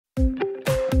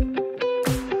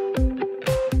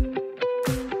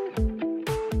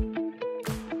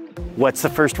What's the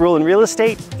first rule in real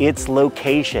estate? It's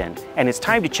location. And it's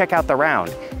time to check out the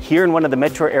Round, here in one of the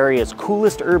metro area's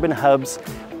coolest urban hubs,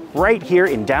 right here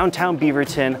in downtown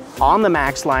Beaverton, on the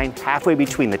Max line, halfway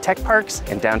between the tech parks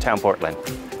and downtown Portland.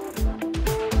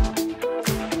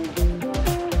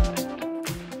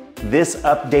 This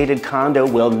updated condo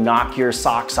will knock your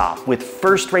socks off with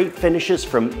first-rate finishes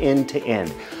from end to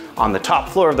end. On the top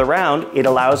floor of the Round, it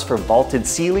allows for vaulted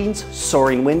ceilings,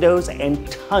 soaring windows, and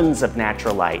tons of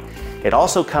natural light. It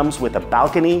also comes with a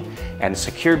balcony and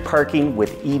secured parking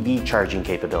with EV charging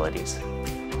capabilities.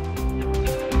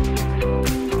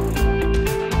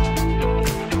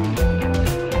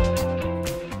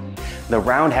 The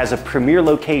Round has a premier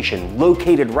location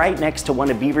located right next to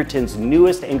one of Beaverton's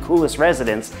newest and coolest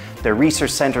residents, the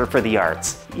Research Center for the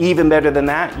Arts. Even better than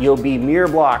that, you'll be mere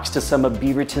blocks to some of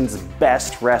Beaverton's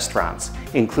best restaurants,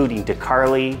 including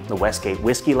DeCarly, the Westgate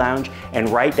Whiskey Lounge, and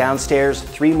right downstairs,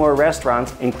 3 more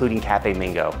restaurants, including Cafe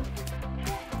Mingo.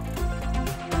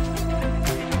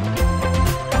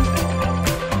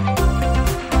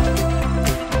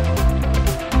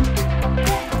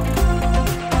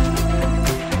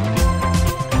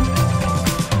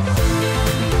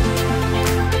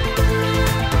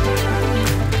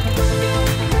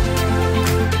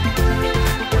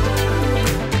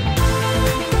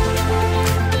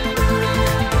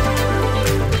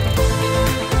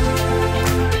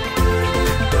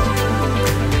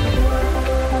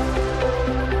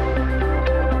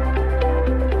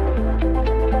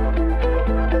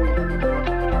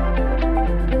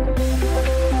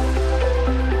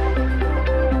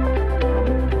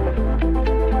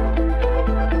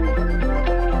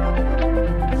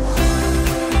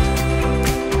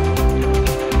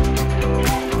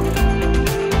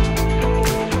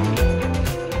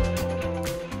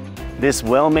 This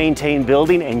well-maintained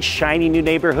building and shiny new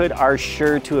neighborhood are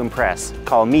sure to impress.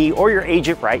 Call me or your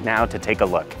agent right now to take a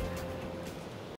look.